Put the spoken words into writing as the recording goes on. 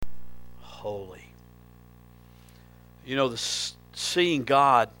holy. You know, seeing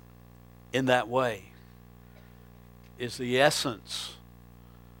God in that way is the essence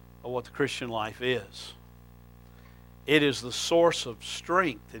of what the Christian life is. It is the source of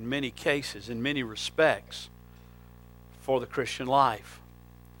strength in many cases, in many respects, for the Christian life.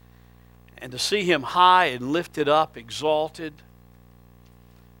 And to see Him high and lifted up, exalted,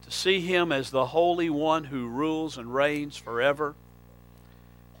 to see Him as the Holy One who rules and reigns forever,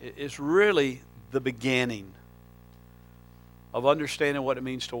 is really the beginning of understanding what it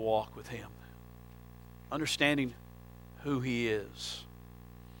means to walk with Him. Understanding who He is.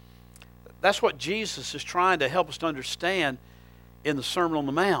 That's what Jesus is trying to help us to understand in the Sermon on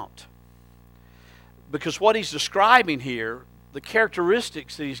the Mount. Because what He's describing here, the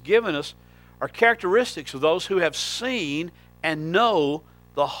characteristics that He's given us, are characteristics of those who have seen and know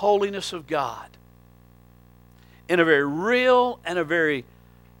the holiness of God in a very real and a very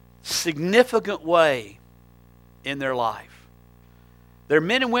significant way in their life. They're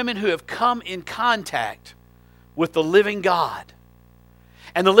men and women who have come in contact with the living God.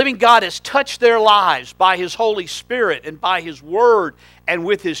 And the living God has touched their lives by His Holy Spirit and by His Word and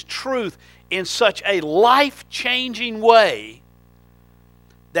with His truth in such a life-changing way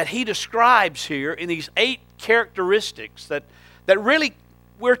that He describes here in these 8 characteristics that really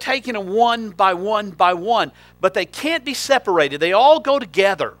we're taking them one by one by one, but they can't be separated. They all go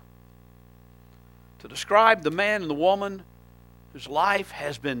together to describe the man and the woman whose life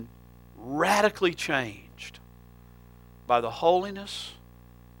has been radically changed by the holiness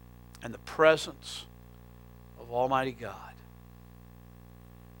and the presence of Almighty God.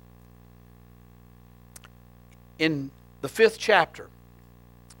 In the 5th chapter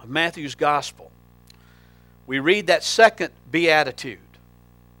of Matthew's Gospel, we read that second beatitude.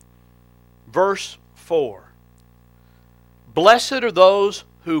 Verse 4. Blessed are those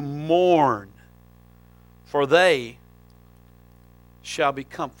who mourn, for they shall be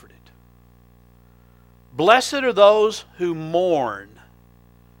comforted. Blessed are those who mourn,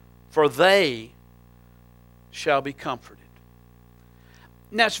 for they shall be comforted.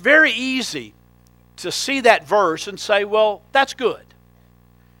 Now it's very easy to see that verse and say, well, that's good.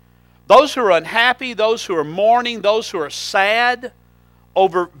 Those who are unhappy, those who are mourning, those who are sad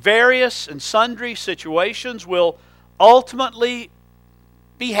over various and sundry situations will ultimately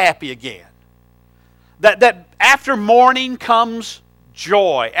be happy again. That after mourning comes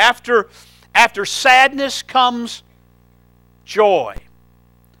joy. After sadness comes joy.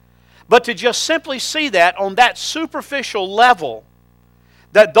 But to just simply see that on that superficial level,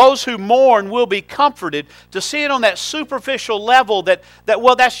 that those who mourn will be comforted, to see it on that superficial level that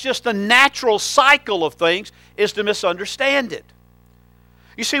well, that's just the natural cycle of things, is to misunderstand it.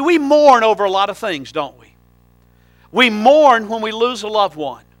 You see, we mourn over a lot of things, don't we? We mourn when we lose a loved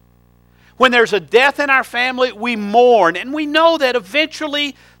one. When there's a death in our family, we mourn. And we know that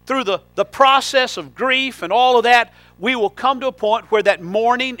eventually, through the process of grief and all of that, we will come to a point where that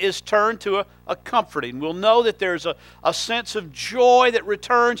mourning is turned to a comforting. We'll know that there's a sense of joy that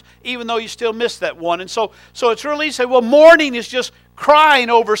returns, even though you still miss that one. And so it's really easy to say, well, mourning is just crying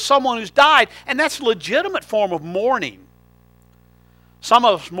over someone who's died. And that's a legitimate form of mourning. Some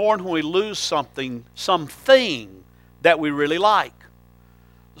of us mourn when we lose something that we really like.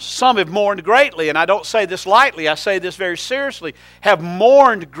 Some have mourned greatly, and I don't say this lightly, I say this very seriously, have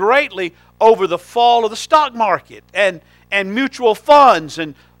mourned greatly over the fall of the stock market and mutual funds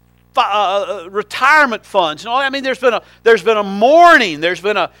and retirement funds. And all. I mean, there's been a mourning. There's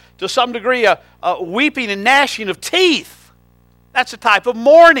been to some degree a weeping and gnashing of teeth. That's a type of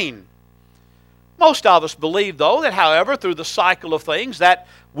mourning. Most of us believe, though, that however, through the cycle of things, that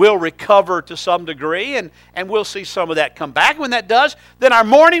will recover to some degree, and we'll see some of that come back. When that does, then our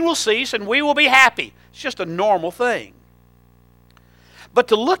mourning will cease and we will be happy. It's just a normal thing. But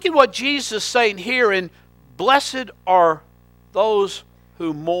to look at what Jesus is saying here in blessed are those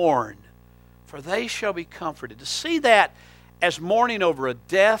who mourn, for they shall be comforted. To see that as mourning over a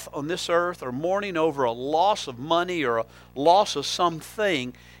death on this earth, or mourning over a loss of money or a loss of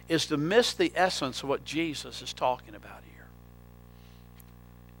something, is to miss the essence of what Jesus is talking about here.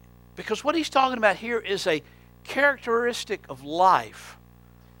 Because what He's talking about here is a characteristic of life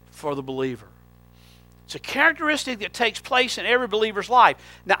for the believer. It's a characteristic that takes place in every believer's life.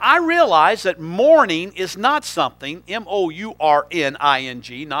 Now, I realize that mourning is not something,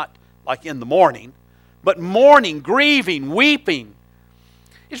 M-O-U-R-N-I-N-G, not like in the morning, but mourning, grieving, weeping,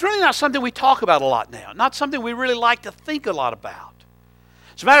 is really not something we talk about a lot now, not something we really like to think a lot about.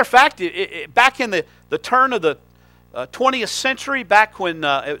 As a matter of fact, back in the turn of the 20th century, back when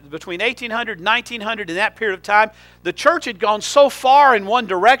between 1800 and 1900, in that period of time, the church had gone so far in one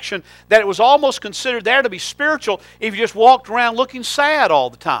direction that it was almost considered there to be spiritual if you just walked around looking sad all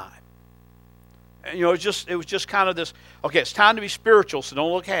the time. And, it was just kind of this, okay, it's time to be spiritual, so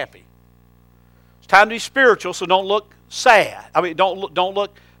don't look happy. It's time to be spiritual, so don't look sad. I mean, don't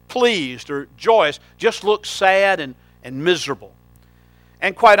look pleased or joyous. Just look sad and miserable.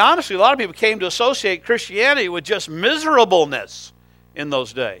 And quite honestly, a lot of people came to associate Christianity with just miserableness in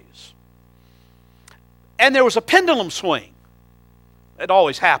those days. And there was a pendulum swing. It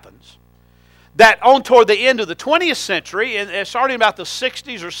always happens. That on toward the end of the 20th century, and starting about the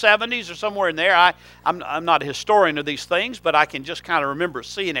 60s or 70s or somewhere in there, I'm not a historian of these things, but I can just kind of remember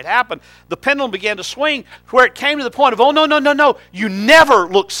seeing it happen. The pendulum began to swing where it came to the point of, oh, no, you never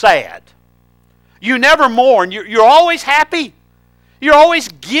look sad. You never mourn. You're always happy. You're always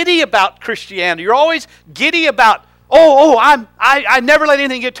giddy about Christianity. You're always giddy about, I never let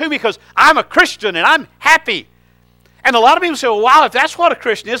anything get to me because I'm a Christian and I'm happy. And a lot of people say, well, wow, if that's what a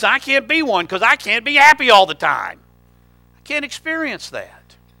Christian is, I can't be one because I can't be happy all the time. I can't experience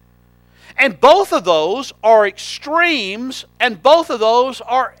that. And both of those are extremes, and both of those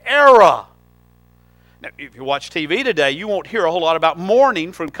are error. Now, if you watch TV today, you won't hear a whole lot about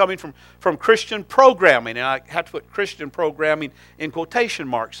mourning coming from Christian programming. And I have to put Christian programming in quotation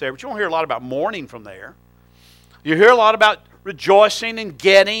marks there, but you won't hear a lot about mourning from there. You hear a lot about rejoicing and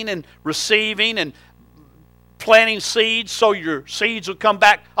getting and receiving and planting seeds so your seeds will come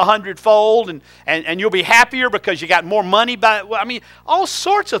back 100-fold and you'll be happier because you got more money. All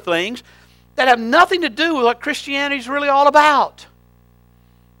sorts of things that have nothing to do with what Christianity is really all about.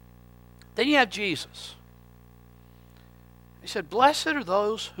 Then you have Jesus. He said, blessed are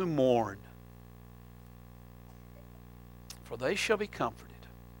those who mourn, for they shall be comforted.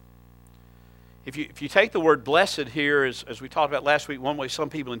 If you take the word blessed here, as we talked about last week, one way some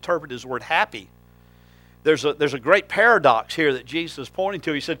people interpret it is the word happy. There's a great paradox here that Jesus is pointing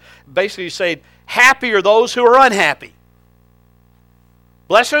to. He said, basically he's saying, happy are those who are unhappy.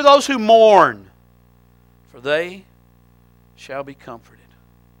 Blessed are those who mourn, for they shall be comforted.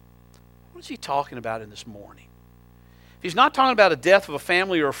 What is he talking about in this mourning? If he's not talking about a death of a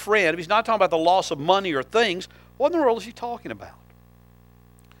family or a friend, if he's not talking about the loss of money or things, what in the world is he talking about?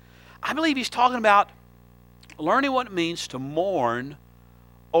 I believe he's talking about learning what it means to mourn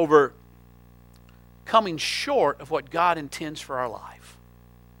over coming short of what God intends for our life.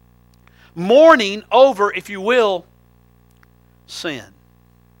 Mourning over, if you will, sin.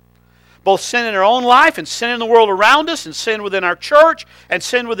 Both sin in our own life and sin in the world around us and sin within our church and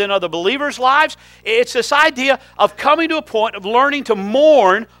sin within other believers' lives. It's this idea of coming to a point of learning to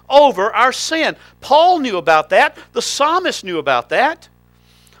mourn over our sin. Paul knew about that. The psalmist knew about that.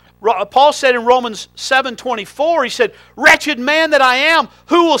 Paul said in Romans 7:24, he said, wretched man that I am,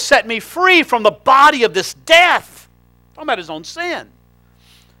 who will set me free from the body of this death? Talking about his own sin.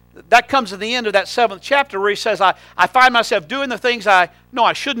 That comes at the end of that 7th chapter where he says, I find myself doing the things I know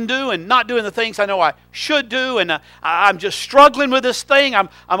I shouldn't do and not doing the things I know I should do, and I'm just struggling with this thing. I'm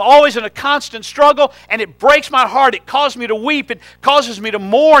always in a constant struggle, and it breaks my heart. It causes me to weep. It causes me to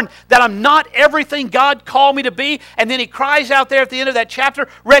mourn that I'm not everything God called me to be. And then he cries out there at the end of that chapter,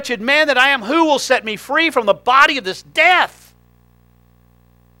 wretched man that I am, who will set me free from the body of this death?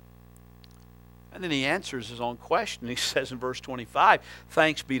 And then he answers his own question. He says in verse 25,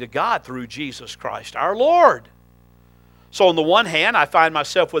 thanks be to God through Jesus Christ our Lord. So on the one hand, I find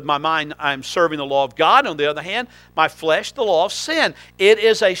myself with my mind, I'm serving the law of God. On the other hand, my flesh, the law of sin. It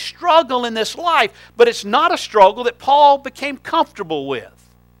is a struggle in this life, but it's not a struggle that Paul became comfortable with.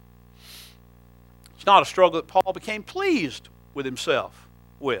 It's not a struggle that Paul became pleased with himself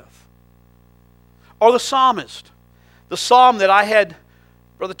with. Or the psalmist. The psalm that I had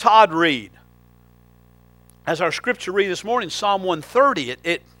Brother Todd read. As our scripture read this morning, Psalm 130,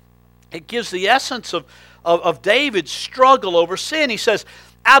 it gives the essence of David's struggle over sin. He says,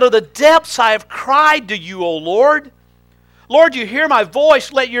 out of the depths I have cried to you, O Lord. Lord, you hear my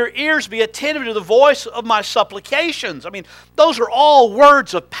voice. Let your ears be attentive to the voice of my supplications. I mean, those are all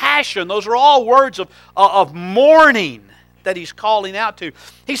words of passion. Those are all words of mourning that he's calling out to.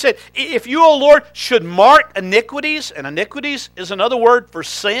 He said, if you, O Lord, should mark iniquities, and iniquities is another word for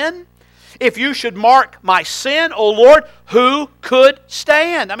sin, if you should mark my sin, O Lord, who could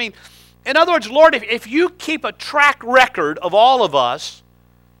stand? I mean, in other words, Lord, if you keep a track record of all of us,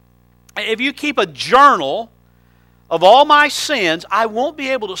 if you keep a journal of all my sins, I won't be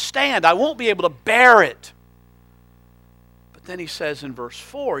able to stand. I won't be able to bear it. But then he says in verse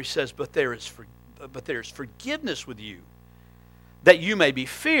 4, he says, but there is forgiveness with you. that you may be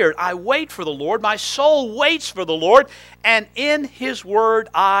feared. I wait for the Lord. My soul waits for the Lord, and in His word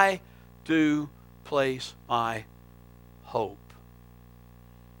I do place my hope.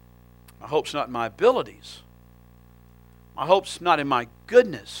 My hope's not in my abilities. My hope's not in my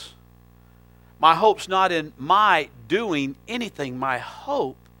goodness. My hope's not in my doing anything. My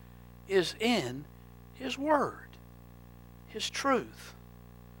hope is in His word, His truth.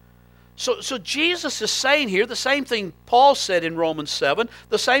 So Jesus is saying here the same thing Paul said in Romans 7,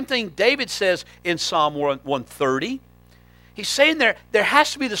 the same thing David says in Psalm 130. He's saying there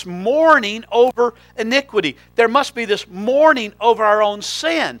has to be this mourning over iniquity. There must be this mourning over our own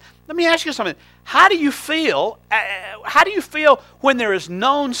sin. Let me ask you something. How do you feel? How do you feel when there is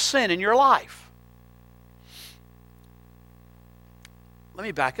known sin in your life? Let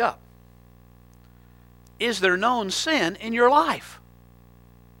me back up. Is there known sin in your life?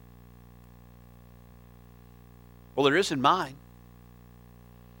 Well, there is in mine.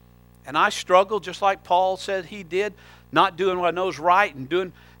 And I struggle just like Paul said he did, not doing what I know is right and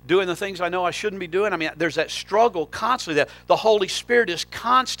doing the things I know I shouldn't be doing. I mean, there's that struggle constantly that the Holy Spirit is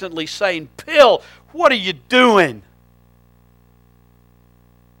constantly saying, Bill, what are you doing?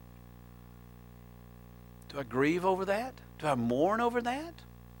 Do I grieve over that? Do I mourn over that?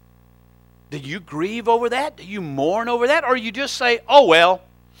 Do you grieve over that? Do you mourn over that? Or you just say, oh, well,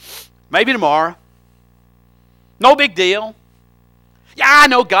 maybe tomorrow. No big deal. Yeah, I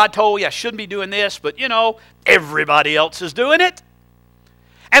know God told me I shouldn't be doing this, but everybody else is doing it.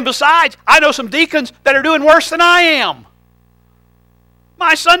 And besides, I know some deacons that are doing worse than I am.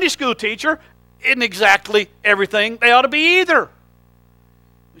 My Sunday school teacher isn't exactly everything they ought to be either.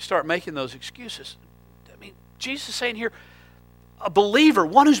 We start making those excuses. I mean, Jesus is saying here, a believer,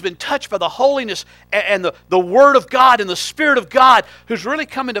 one who's been touched by the holiness and the Word of God and the Spirit of God, who's really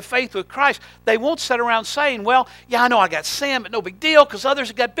come into faith with Christ, they won't sit around saying, well, yeah, I know I got sin, but no big deal because others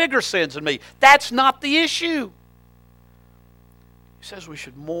have got bigger sins than me. That's not the issue. He says we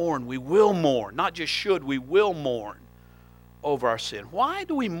should mourn. We will mourn. Not just should, we will mourn over our sin. Why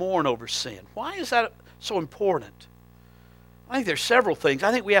do we mourn over sin? Why is that so important? I think there's several things.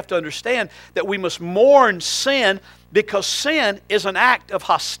 I think we have to understand that we must mourn sin because sin is an act of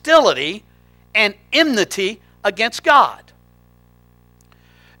hostility and enmity against God.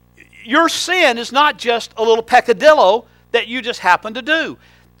 Your sin is not just a little peccadillo that you just happen to do.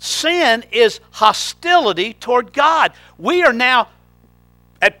 Sin is hostility toward God. We are now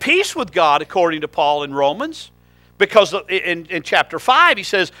at peace with God, according to Paul in Romans, because in chapter 5 he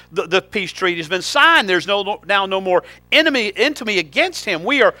says the peace treaty has been signed. There's now no more enmity against him.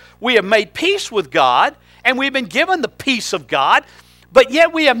 We have made peace with God, and we've been given the peace of God, but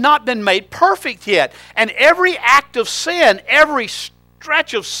yet we have not been made perfect yet. And every act of sin, every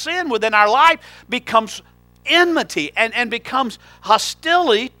stretch of sin within our life becomes enmity and becomes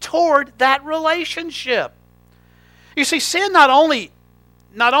hostility toward that relationship. You see, sin not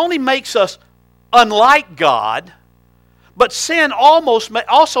only makes us unlike God, but sin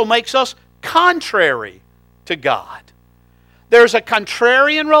also makes us contrary to God. There's a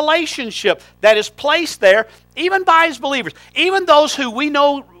contrarian relationship that is placed there even by His believers. Even those who we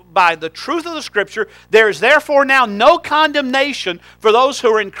know by the truth of the Scripture, there is therefore now no condemnation for those who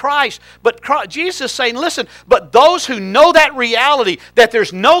are in Christ. But Jesus is saying, listen, but those who know that reality, that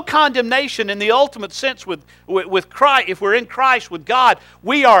there's no condemnation in the ultimate sense with Christ, if we're in Christ with God,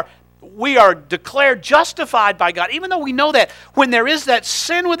 we are declared justified by God. Even though we know that, when there is that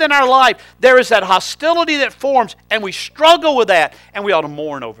sin within our life, there is that hostility that forms, and we struggle with that, and we ought to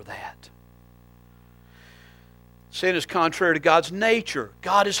mourn over that. Sin is contrary to God's nature.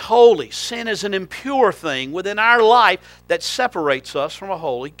 God is holy. Sin is an impure thing within our life that separates us from a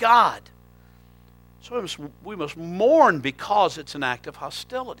holy God. So we must mourn because it's an act of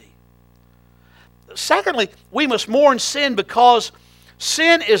hostility. Secondly, we must mourn sin because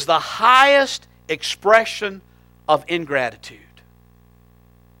sin is the highest expression of ingratitude.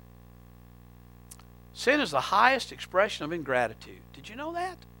 Sin is the highest expression of ingratitude. Did you know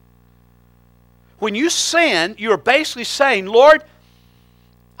that? When you sin, you're basically saying, Lord,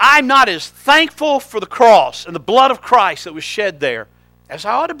 I'm not as thankful for the cross and the blood of Christ that was shed there as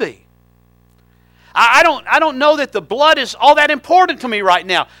I ought to be. I don't know that the blood is all that important to me right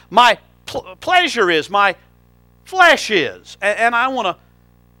now. My pleasure is, my flesh is, and I want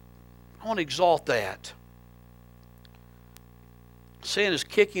to exalt that. Sin is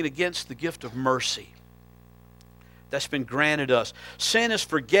kicking against the gift of mercy that's been granted us. Sin is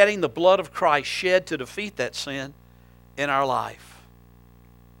forgetting the blood of Christ shed to defeat that sin in our life.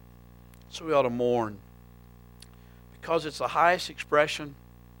 So we ought to mourn because it's the highest expression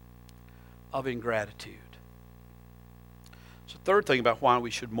of ingratitude. It's the third thing about why we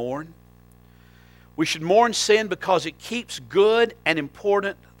should mourn. We should mourn sin because it keeps good and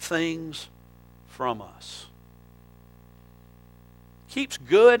important things from us. Keeps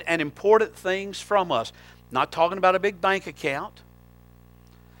good and important things from us. Not talking about a big bank account.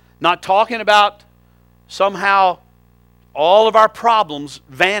 Not talking about somehow all of our problems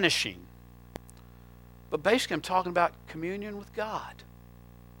vanishing. But basically I'm talking about communion with God.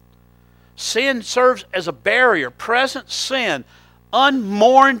 Sin serves as a barrier. Present sin,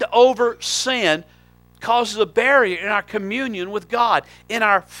 unmourned over sin, causes a barrier in our communion with God, in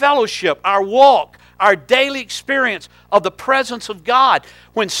our fellowship, our walk, our daily experience of the presence of God.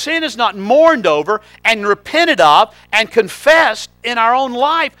 When sin is not mourned over and repented of and confessed in our own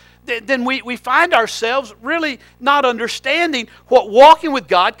life, then we find ourselves really not understanding what walking with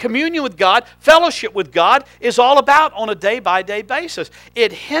God, communion with God, fellowship with God is all about on a day-by-day basis.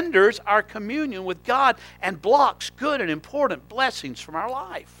 It hinders our communion with God and blocks good and important blessings from our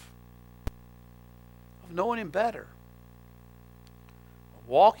life. Of knowing Him better.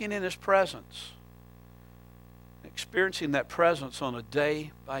 Walking in His presence. Experiencing that presence on a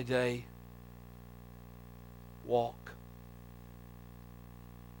day-by-day walk.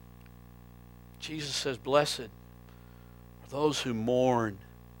 Jesus says, "Blessed are those who mourn,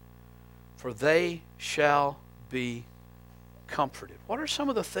 for they shall be comforted." What are some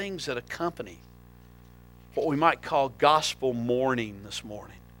of the things that accompany what we might call gospel mourning this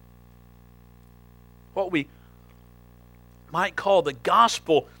morning? What we might call the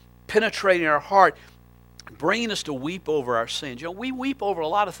gospel penetrating our heart, bringing us to weep over our sins. You know, we weep over a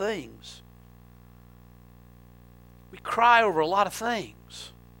lot of things. We cry over a lot of things.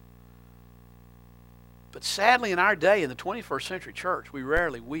 But sadly, in our day, in the 21st century church, we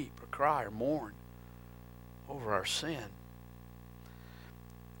rarely weep or cry or mourn over our sin.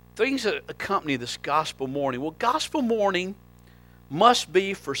 Things that accompany this gospel mourning. Well, gospel mourning must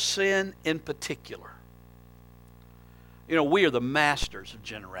be for sin in particular. You know, we are the masters of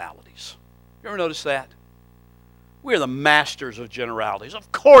generalities. You ever notice that? We are the masters of generalities.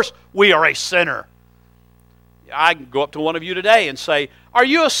 Of course, we are a sinner. I can go up to one of you today and say, "Are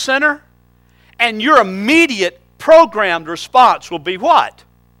you a sinner?" And your immediate programmed response will be what?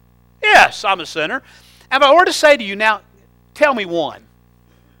 "Yes, I'm a sinner." And if I were to say to you, "Now, tell me one."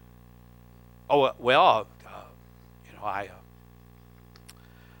 "Oh, well, you know, I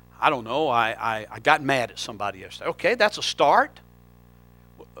don't know. I got mad at somebody yesterday." Okay, that's a start.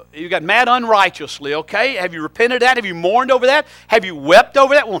 You got mad unrighteously, okay? Have you repented of that? Have you mourned over that? Have you wept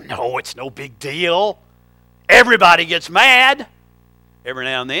over that? Well, no, it's no big deal. Everybody gets mad every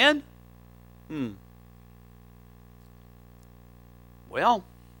now and then. Well,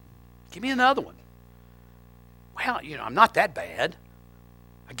 give me another one. Well, you know, I'm not that bad.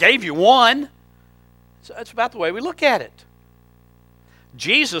 I gave you one. So that's about the way we look at it.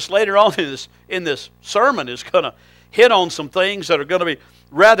 Jesus later on in this sermon is going to hit on some things that are going to be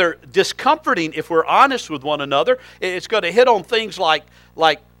rather discomforting if we're honest with one another. It's going to hit on things like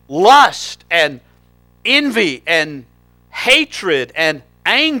lust and envy and hatred and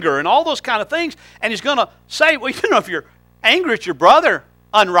anger and all those kind of things. And he's going to say, well, you know, if you're angry at your brother,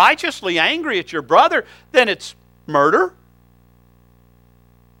 unrighteously angry at your brother, then it's murder.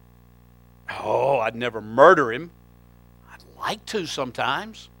 Oh, I'd never murder him. I'd like to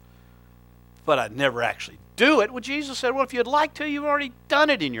sometimes, but I'd never actually do it. Well, Jesus said, well, if you'd like to, you've already done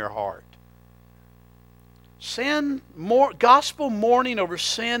it in your heart. Gospel mourning over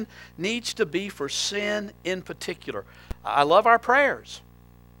sin needs to be for sin in particular. I love our prayers.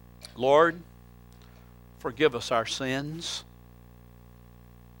 Lord, forgive us our sins.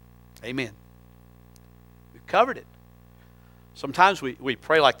 Amen. We've covered it. Sometimes we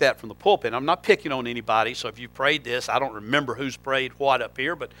pray like that from the pulpit. I'm not picking on anybody, so if you prayed this, I don't remember who's prayed what up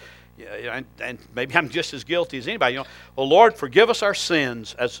here, but and maybe I'm just as guilty as anybody. You know, well, Lord, forgive us our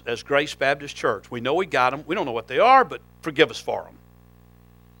sins as Grace Baptist Church. We know we got them. We don't know what they are, but forgive us for them.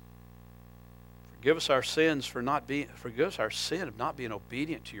 Forgive us our sins forgive us our sin of not being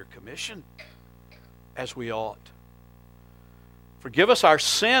obedient to your commission as we ought. Forgive us our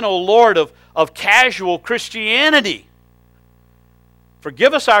sin, O Lord, of casual Christianity.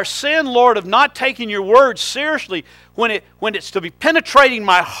 Forgive us our sin, Lord, of not taking your word seriously when it's to be penetrating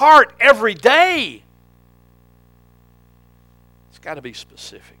my heart every day. It's got to be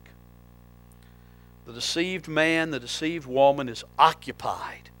specific. The deceived man, the deceived woman is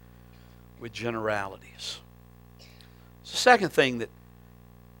occupied with generalities. It's the second thing that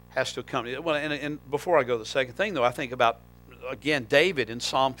has to accompany it. Well, and before I go to the second thing, though, I think about again, David in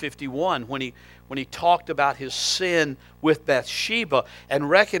Psalm 51, when he talked about his sin with Bathsheba and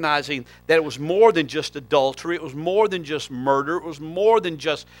recognizing that it was more than just adultery, it was more than just murder, it was more than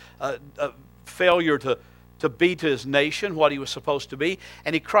just a failure to be to his nation what he was supposed to be.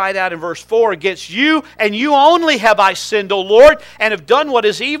 And he cried out in verse 4, against you and you only have I sinned, O Lord, and have done what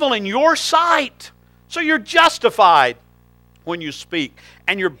is evil in your sight. So you're justified when you speak,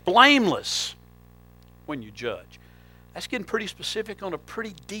 and you're blameless when you judge. That's getting pretty specific on a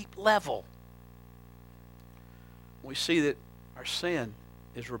pretty deep level. We see that our sin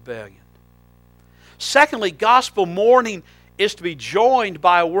is rebellion. Secondly, gospel mourning is to be joined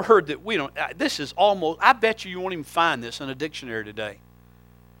by a word that we don't, this is almost, I bet you won't even find this in a dictionary today.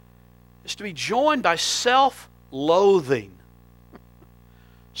 It's to be joined by self-loathing.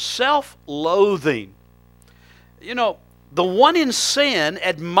 Self-loathing. You know, the one in sin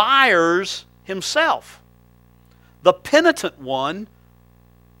admires himself. The penitent one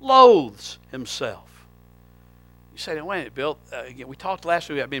loathes himself. You say, wait a minute, Bill, again, we talked last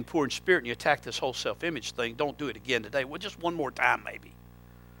week about being poor in spirit and you attacked this whole self-image thing. Don't do it again today. Well, just one more time maybe.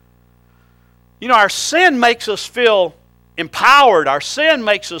 You know, our sin makes us feel empowered. Our sin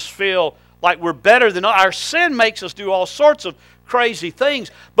makes us feel like we're better than others. Our sin makes us do all sorts of crazy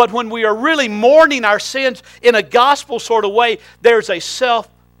things. But when we are really mourning our sins in a gospel sort of way, there's a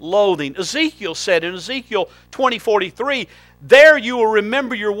self-loathing. Ezekiel said in Ezekiel 20:43, there you will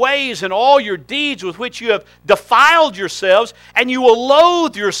remember your ways and all your deeds with which you have defiled yourselves, and you will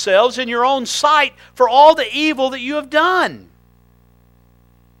loathe yourselves in your own sight for all the evil that you have done.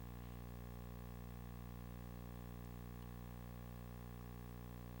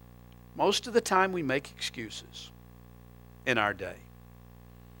 Most of the time we make excuses in our day.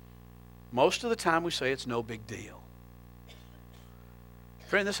 Most of the time we say it's no big deal.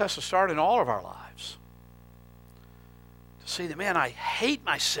 Friend, this has to start in all of our lives. To see that, man, I hate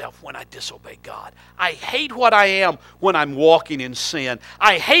myself when I disobey God. I hate what I am when I'm walking in sin.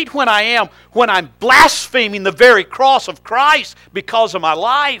 I hate when I am when I'm blaspheming the very cross of Christ because of my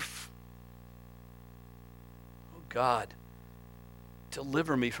life. Oh God,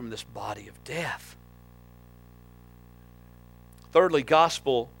 deliver me from this body of death. Thirdly,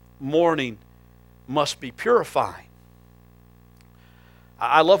 gospel mourning must be purifying.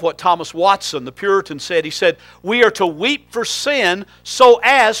 I love what Thomas Watson, the Puritan, said. He said, we are to weep for sin so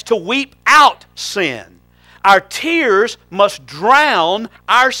as to weep out sin. Our tears must drown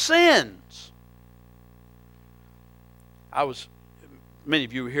our sins. Many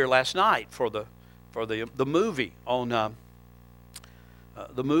of you were here last night for the movie on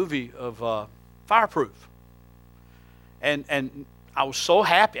the movie of Fireproof. And I was so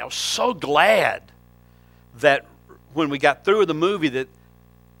happy, I was so glad that when we got through with the movie that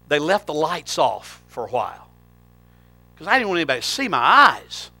they left the lights off for a while. Because I didn't want anybody to see my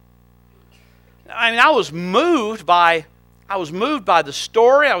eyes. I mean, I was moved by the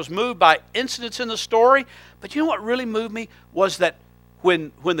story. I was moved by incidents in the story. But you know what really moved me was that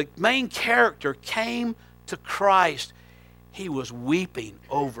when the main character came to Christ, he was weeping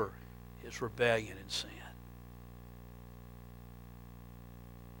over his rebellion and sin.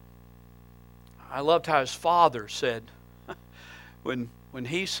 I loved how his father said, when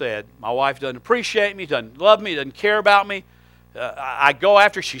he said, my wife doesn't appreciate me, doesn't love me, doesn't care about me. I go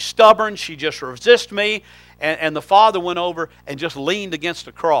after her, she's stubborn, she just resists me. And the father went over and just leaned against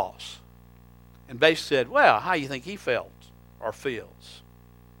the cross. And basically said, well, how do you think he felt or feels?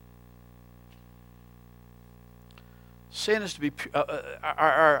 Sin is to be,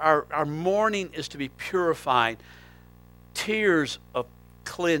 our mourning is to be purifying. Tears of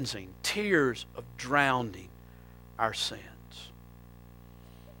cleansing, tears of drowning our sins.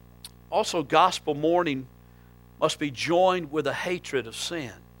 Also, gospel mourning must be joined with a hatred of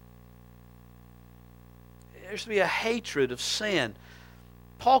sin. There's to be a hatred of sin.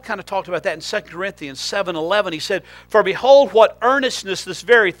 Paul kind of talked about that in 2 Corinthians 7:11. He said, for behold, what earnestness this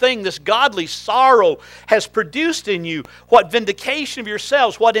very thing, this godly sorrow has produced in you, what vindication of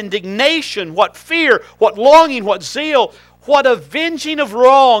yourselves, what indignation, what fear, what longing, what zeal, what avenging of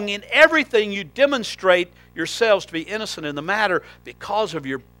wrong. In everything you demonstrate yourselves to be innocent in the matter because of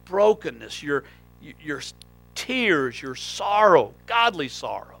your brokenness, your tears, your sorrow, godly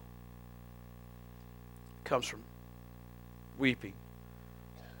sorrow. It comes from weeping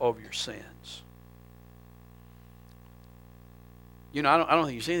over your sins. You know, I don't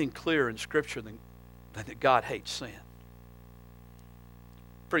think there's anything clearer in Scripture than that God hates sin.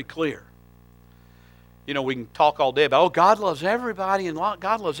 Pretty clear. You know, we can talk all day about, God loves everybody and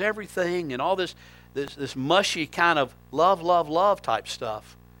God loves everything and all this mushy kind of love type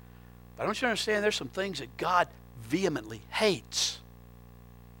stuff. But I want you to understand there's some things that God vehemently hates.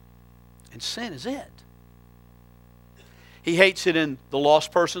 And sin is it. He hates it in the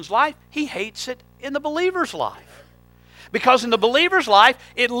lost person's life. He hates it in the believer's life. Because in the believer's life,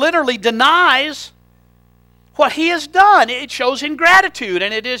 it literally denies what he has done. It shows ingratitude,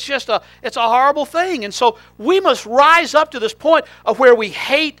 and it's a horrible thing. And so we must rise up to this point of where we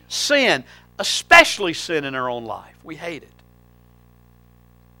hate sin, especially sin in our own life. We hate it.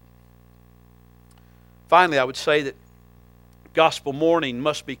 Finally, I would say that gospel mourning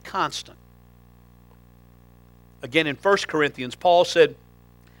must be constant. Again, in 1 Corinthians, Paul said,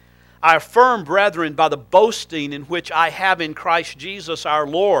 I affirm, brethren, by the boasting in which I have in Christ Jesus our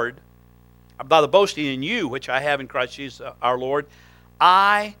Lord, by the boasting in you which I have in Christ Jesus our Lord,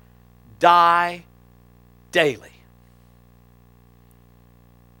 I die daily.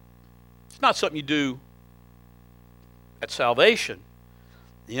 It's not something you do at salvation.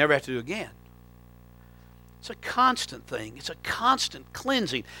 You never have to do again. It's a constant thing. It's a constant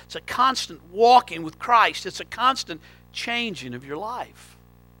cleansing. It's a constant walking with Christ. It's a constant changing of your life.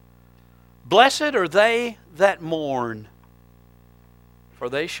 Blessed are they that mourn, for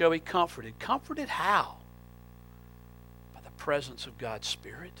they shall be comforted. Comforted how? By the presence of God's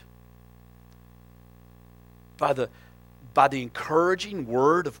Spirit. By the encouraging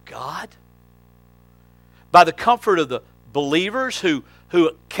Word of God. By the comfort of the believers who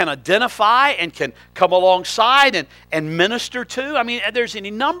can identify and can come alongside and minister to. I mean, there's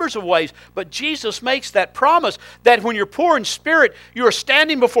any numbers of ways, but Jesus makes that promise that when you're poor in spirit, you are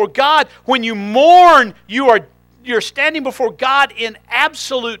standing before God. When you mourn, you're standing before God in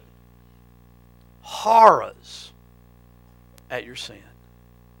absolute horrors at your sin.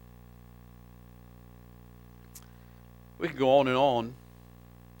 We could go on and on,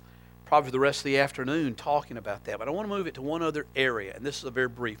 probably for the rest of the afternoon, talking about that. But I want to move it to one other area, and this is a very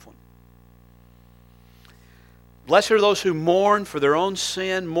brief one. Blessed are those who mourn for their own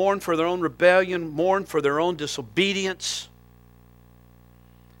sin, mourn for their own rebellion, mourn for their own disobedience.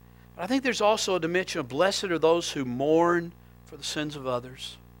 But I think there's also a dimension of blessed are those who mourn for the sins of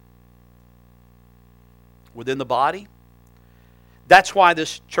others within the body. That's why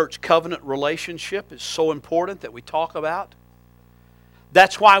this church covenant relationship is so important that we talk about.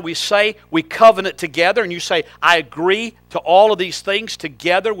 That's why we say we covenant together, and you say, I agree to all of these things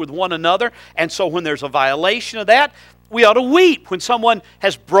together with one another. And so when there's a violation of that, we ought to weep. When someone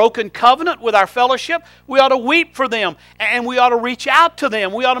has broken covenant with our fellowship, we ought to weep for them, and we ought to reach out to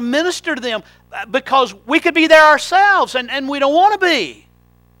them. We ought to minister to them, because we could be there ourselves, and we don't want to be.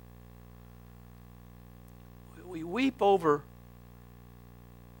 We weep over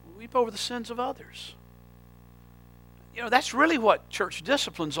the sins of others. You know, that's really what church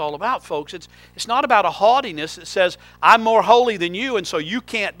discipline's all about, folks. It's not about a haughtiness that says, I'm more holy than you, and so you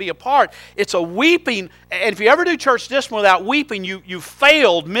can't be a part. It's a weeping, and if you ever do church discipline without weeping, you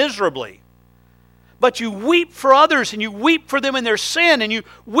failed miserably. But you weep for others, and you weep for them in their sin, and you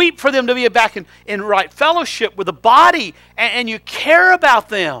weep for them to be back in right fellowship with the body, and you care about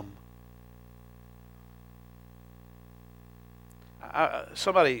them.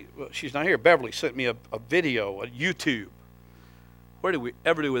 Somebody, well, she's not here, Beverly sent me a video, a YouTube. What do we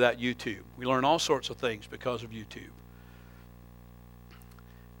ever do without YouTube? We learn all sorts of things because of YouTube.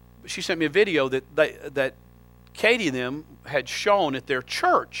 But she sent me a video that Katie and them had shown at their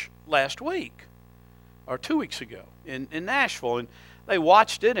church last week, or 2 weeks ago, in Nashville. And they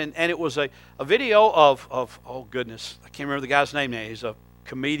watched it, and it was a video of, oh goodness, I can't remember the guy's name now. He's a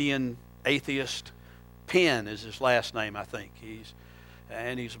comedian, atheist. Penn is his last name, I think. He's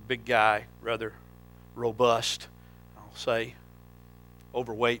a big guy, rather robust, I'll say,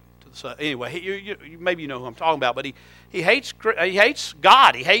 overweight to the side. Anyway, maybe you know who I'm talking about, but he hates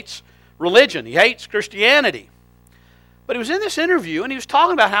God, he hates religion, he hates Christianity. But he was in this interview, and he was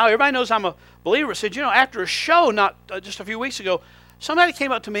talking about how everybody knows I'm a believer. He said, you know, after a show, not just a few weeks ago, somebody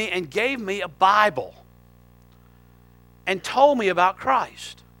came up to me and gave me a Bible and told me about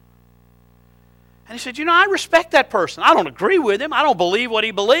Christ. And he said, you know, I respect that person. I don't agree with him. I don't believe what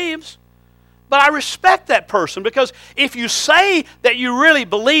he believes. But I respect that person, because if you say that you really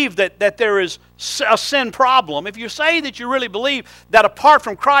believe that there is a sin problem, if you say that you really believe that apart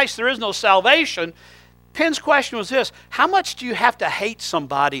from Christ there is no salvation, Penn's question was this: how much do you have to hate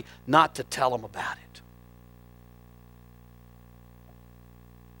somebody not to tell them about it?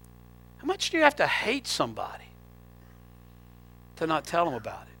 How much do you have to hate somebody to not tell them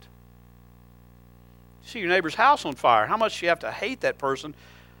about it? See your neighbor's house on fire. How much do you have to hate that person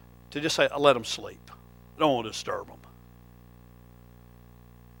to just say, let them sleep? I don't want to disturb them.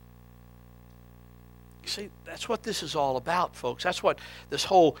 You see, that's what this is all about, folks. That's what this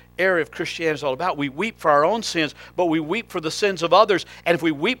whole area of Christianity is all about. We weep for our own sins, but we weep for the sins of others. And if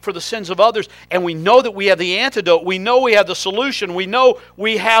we weep for the sins of others, and we know that we have the antidote, we know we have the solution, we know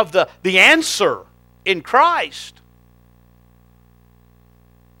we have the answer in Christ,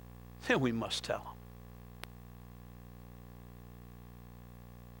 then we must tell them.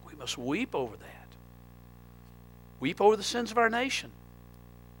 We must weep over that. Weep over the sins of our nation.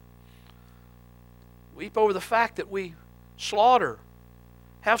 Weep over the fact that we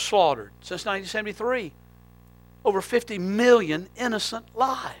have slaughtered since 1973 over 50 million innocent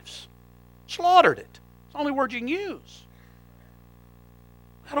lives. Slaughtered it. It's the only word you can use.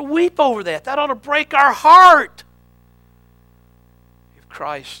 We ought to weep over that. That ought to break our heart. If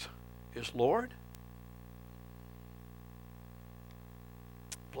Christ is Lord,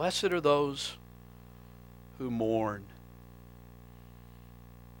 blessed are those who mourn,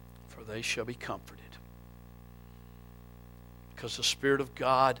 for they shall be comforted. Because the Spirit of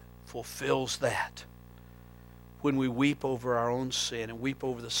God fulfills that. When we weep over our own sin and weep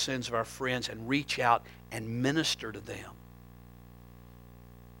over the sins of our friends and reach out and minister to them.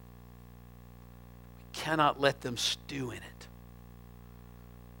 We cannot let them stew in it.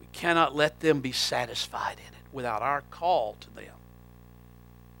 We cannot let them be satisfied in it without our call to them.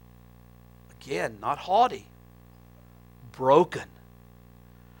 Again, not haughty, broken,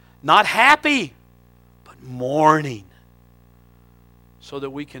 not happy, but mourning, so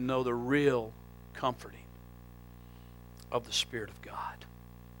that we can know the real comforting of the Spirit of God.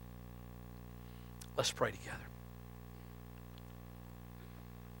 Let's pray together.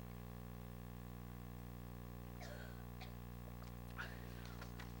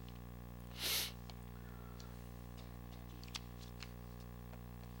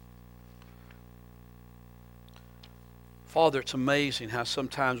 Father, it's amazing how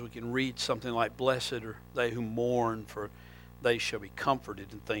sometimes we can read something like, blessed are they who mourn, for they shall be comforted,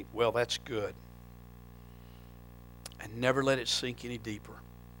 and think, well, that's good. And never let it sink any deeper.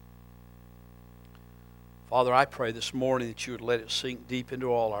 Father, I pray this morning that you would let it sink deep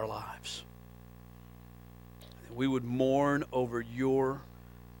into all our lives. That we would mourn over your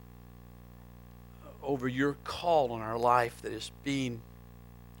call on our life that is being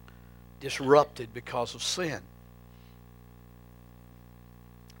disrupted because of sin.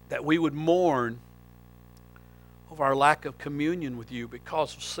 That we would mourn over our lack of communion with you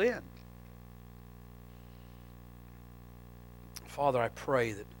because of sin. Father, I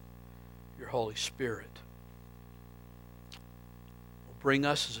pray that your Holy Spirit will bring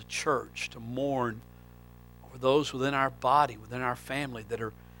us as a church to mourn over those within our body, within our family that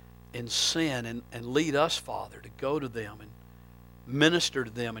are in sin, and lead us, Father, to go to them and minister to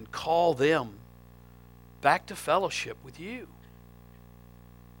them and call them back to fellowship with you,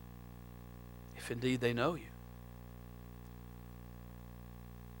 if indeed they know you.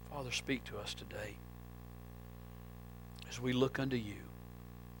 Father, speak to us today as we look unto you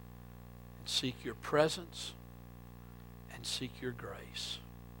and seek your presence and seek your grace.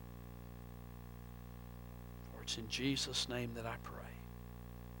 For it's in Jesus' name that I pray.